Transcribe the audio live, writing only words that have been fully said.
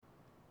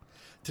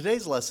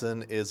Today's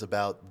lesson is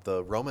about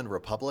the Roman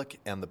Republic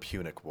and the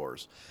Punic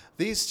Wars.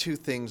 These two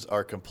things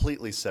are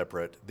completely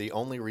separate. The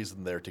only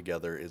reason they're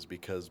together is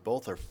because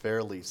both are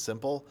fairly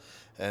simple,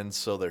 and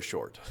so they're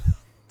short.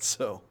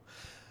 So,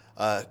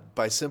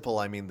 by simple,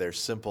 I mean they're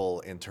simple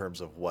in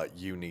terms of what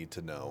you need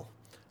to know.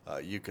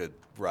 You could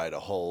write a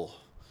whole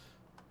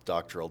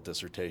doctoral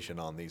dissertation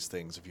on these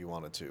things if you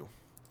wanted to.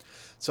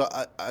 So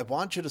I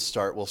want you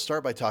to we'll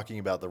start by talking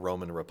about the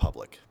Roman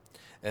Republic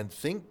and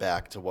think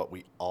back to what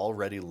we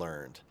already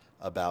learned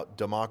about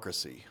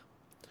democracy.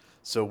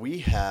 So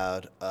we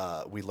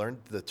learned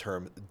the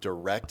term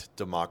direct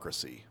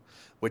democracy,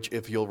 which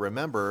if you'll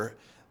remember,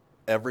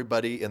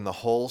 everybody in the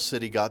whole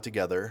city got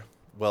together,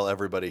 well,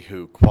 everybody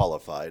who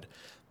qualified,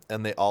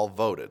 and they all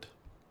voted.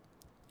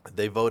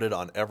 They voted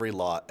on every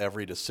law,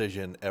 every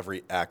decision,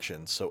 every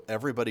action. So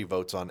everybody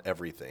votes on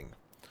everything.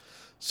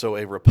 So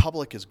a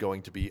republic is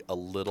going to be a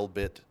little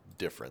bit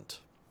different.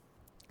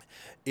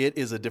 It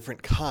is a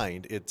different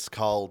kind. It's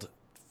called,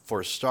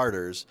 for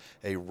starters,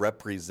 a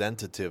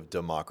representative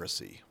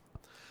democracy.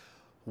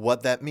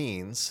 What that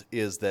means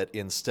is that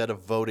instead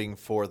of voting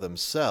for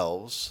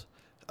themselves,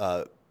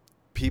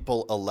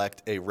 people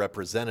elect a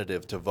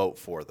representative to vote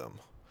for them.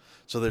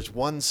 So there's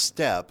one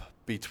step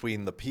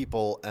between the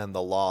people and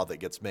the law that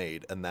gets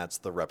made, and that's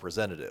the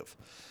representative.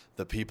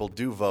 The people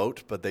do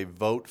vote, but they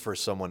vote for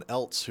someone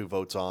else who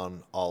votes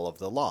on all of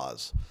the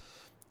laws.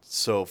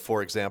 So,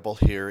 for example,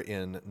 here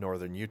in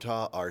northern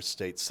Utah, our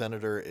state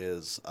senator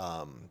is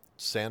Scott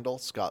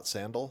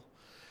Sandel.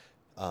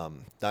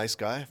 Nice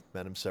guy,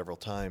 met him several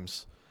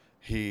times.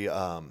 We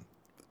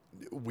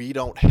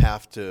don't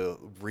have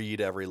to read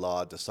every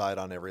law, decide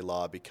on every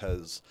law,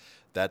 because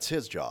that's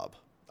his job.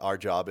 Our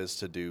job is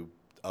to do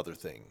other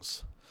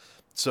things.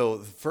 So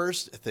the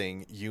first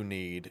thing you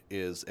need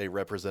is a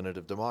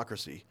representative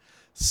democracy.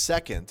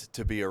 Second,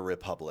 to be a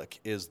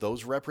republic, is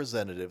those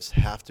representatives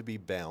have to be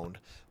bound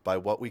by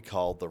what we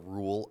call the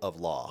rule of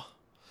law.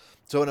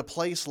 So in a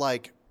place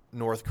like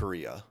North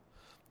Korea,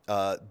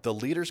 the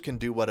leaders can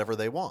do whatever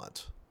they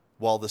want,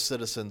 while the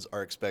citizens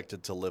are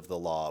expected to live the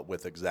law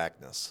with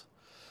exactness.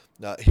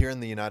 Now, here in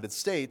the United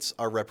States,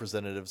 our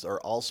representatives are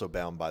also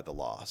bound by the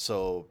law.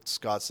 So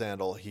Scott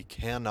Sandel, he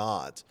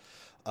cannot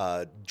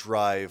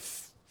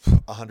drive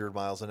 100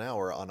 miles an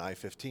hour on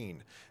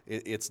I-15.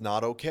 It's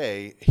not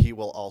okay. He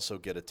will also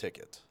get a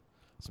ticket.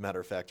 As a matter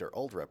of fact, our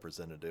old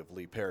representative,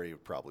 Lee Perry,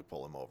 would probably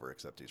pull him over,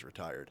 except he's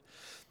retired.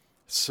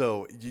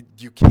 So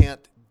you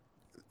can't,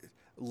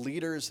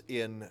 leaders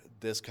in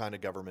this kind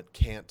of government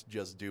can't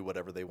just do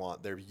whatever they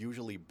want. They're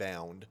usually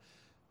bound.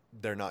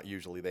 They're not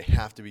usually. They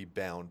have to be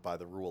bound by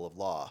the rule of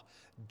law,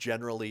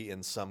 generally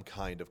in some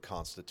kind of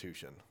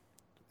constitution.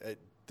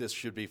 This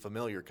should be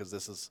familiar because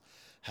this is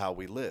how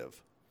we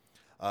live.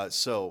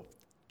 So,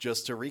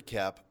 just to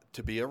recap,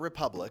 to be a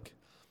republic,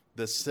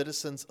 the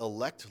citizens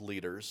elect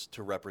leaders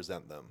to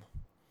represent them.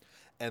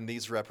 And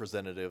these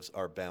representatives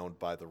are bound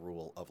by the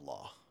rule of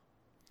law.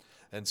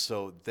 And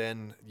so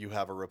then you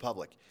have a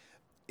republic.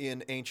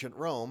 In ancient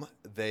Rome,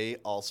 they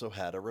also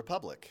had a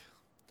republic.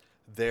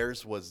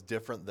 Theirs was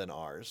different than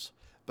ours,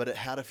 but it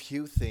had a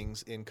few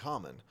things in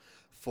common.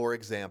 For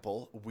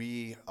example,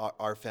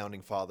 our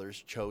founding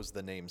fathers chose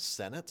the name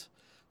Senate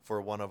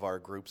for one of our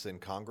groups in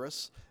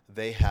Congress.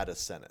 They had a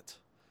Senate.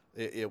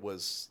 It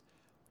was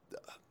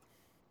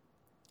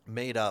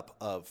made up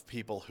of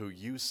people who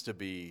used to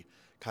be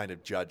kind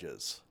of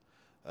judges.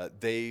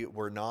 They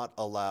were not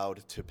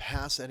allowed to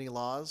pass any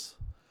laws,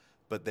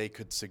 but they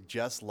could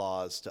suggest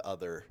laws to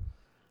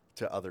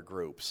other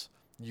groups.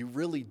 You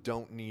really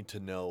don't need to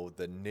know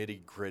the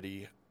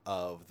nitty-gritty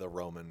of the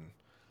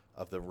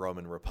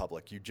Roman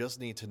Republic. You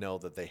just need to know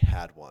that they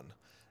had one.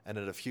 And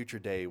at a future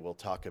day, we'll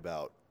talk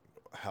about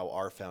how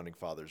our founding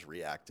fathers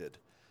reacted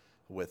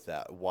with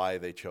that, why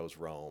they chose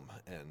Rome,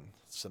 and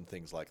some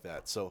things like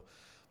that. So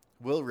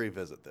we'll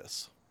revisit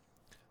this.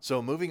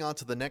 So moving on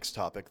to the next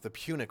topic, the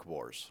Punic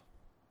Wars.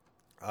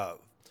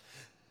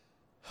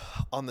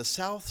 On the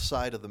south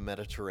side of the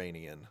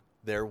Mediterranean,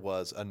 there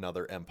was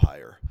another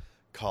empire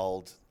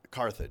called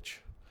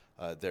Carthage.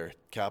 Their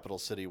capital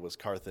city was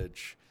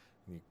Carthage.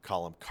 You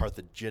call them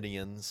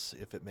Carthaginians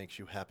if it makes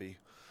you happy.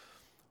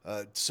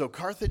 So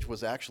Carthage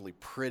was actually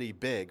pretty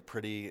big,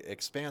 pretty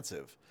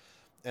expansive.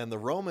 And the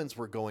Romans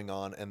were going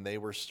on and they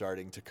were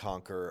starting to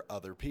conquer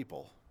other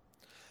people.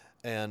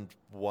 And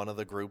one of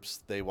the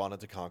groups they wanted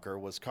to conquer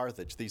was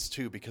Carthage. These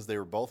two, because they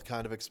were both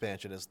kind of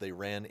expansionists, they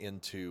ran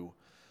into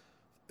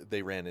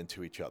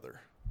each other.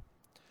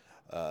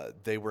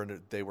 They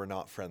were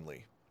not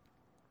friendly.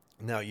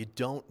 Now, you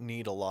don't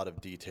need a lot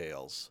of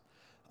details,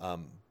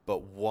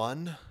 but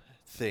one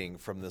thing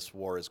from this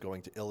war is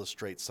going to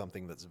illustrate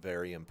something that's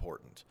very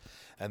important,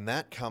 and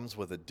that comes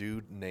with a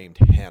dude named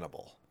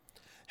Hannibal.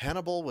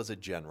 Hannibal was a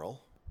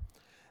general,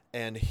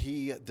 and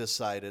he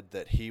decided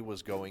that he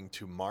was going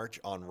to march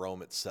on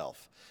Rome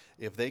itself.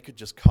 If they could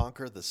just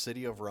conquer the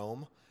city of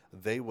Rome,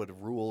 they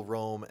would rule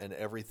Rome and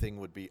everything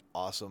would be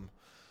awesome.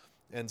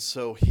 And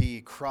so he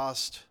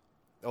crossed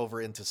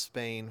over into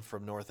Spain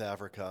from North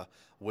Africa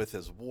with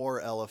his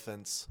war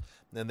elephants.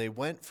 And they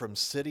went from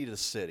city to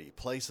city,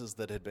 places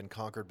that had been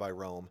conquered by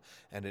Rome.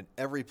 And in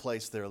every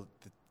place there,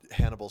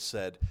 Hannibal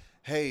said,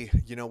 hey,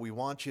 we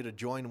want you to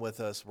join with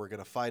us. We're going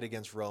to fight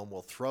against Rome.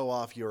 We'll throw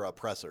off your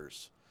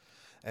oppressors.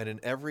 And in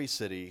every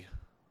city,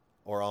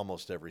 or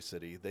almost every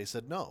city, they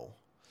said no,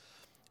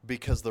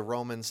 because the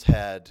Romans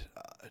had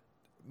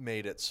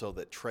made it so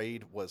that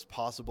trade was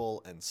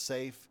possible and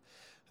safe.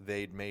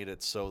 They'd made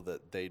it so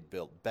that they'd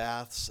built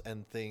baths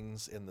and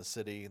things in the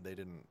city. They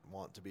didn't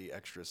want to be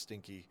extra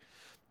stinky.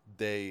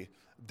 They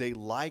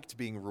liked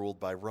being ruled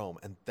by Rome,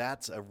 and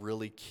that's a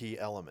really key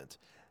element.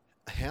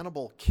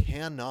 Hannibal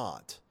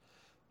cannot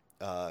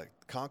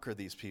conquer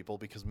these people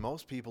because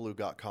most people who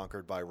got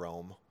conquered by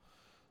Rome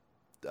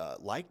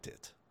liked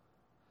it.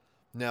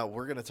 Now,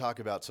 we're going to talk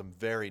about some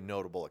very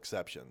notable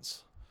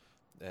exceptions,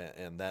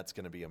 and that's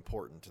going to be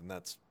important, and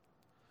that's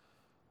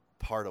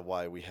part of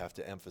why we have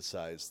to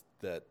emphasize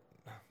that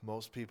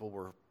most people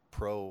were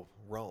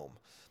pro-Rome.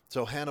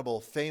 So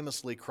Hannibal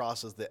famously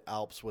crosses the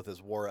Alps with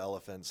his war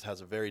elephants,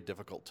 has a very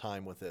difficult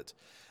time with it,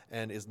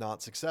 and is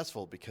not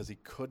successful because he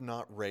could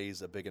not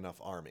raise a big enough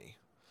army.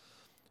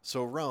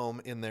 So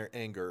Rome, in their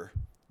anger,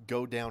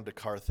 go down to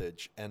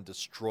Carthage and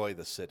destroy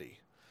the city.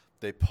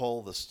 They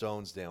pull the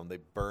stones down, they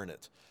burn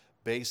it.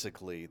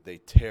 Basically, they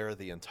tear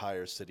the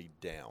entire city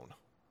down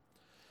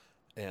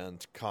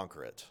and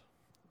conquer it.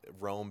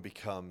 Rome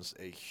becomes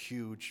a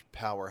huge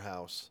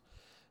powerhouse,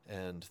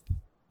 and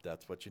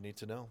that's what you need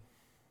to know.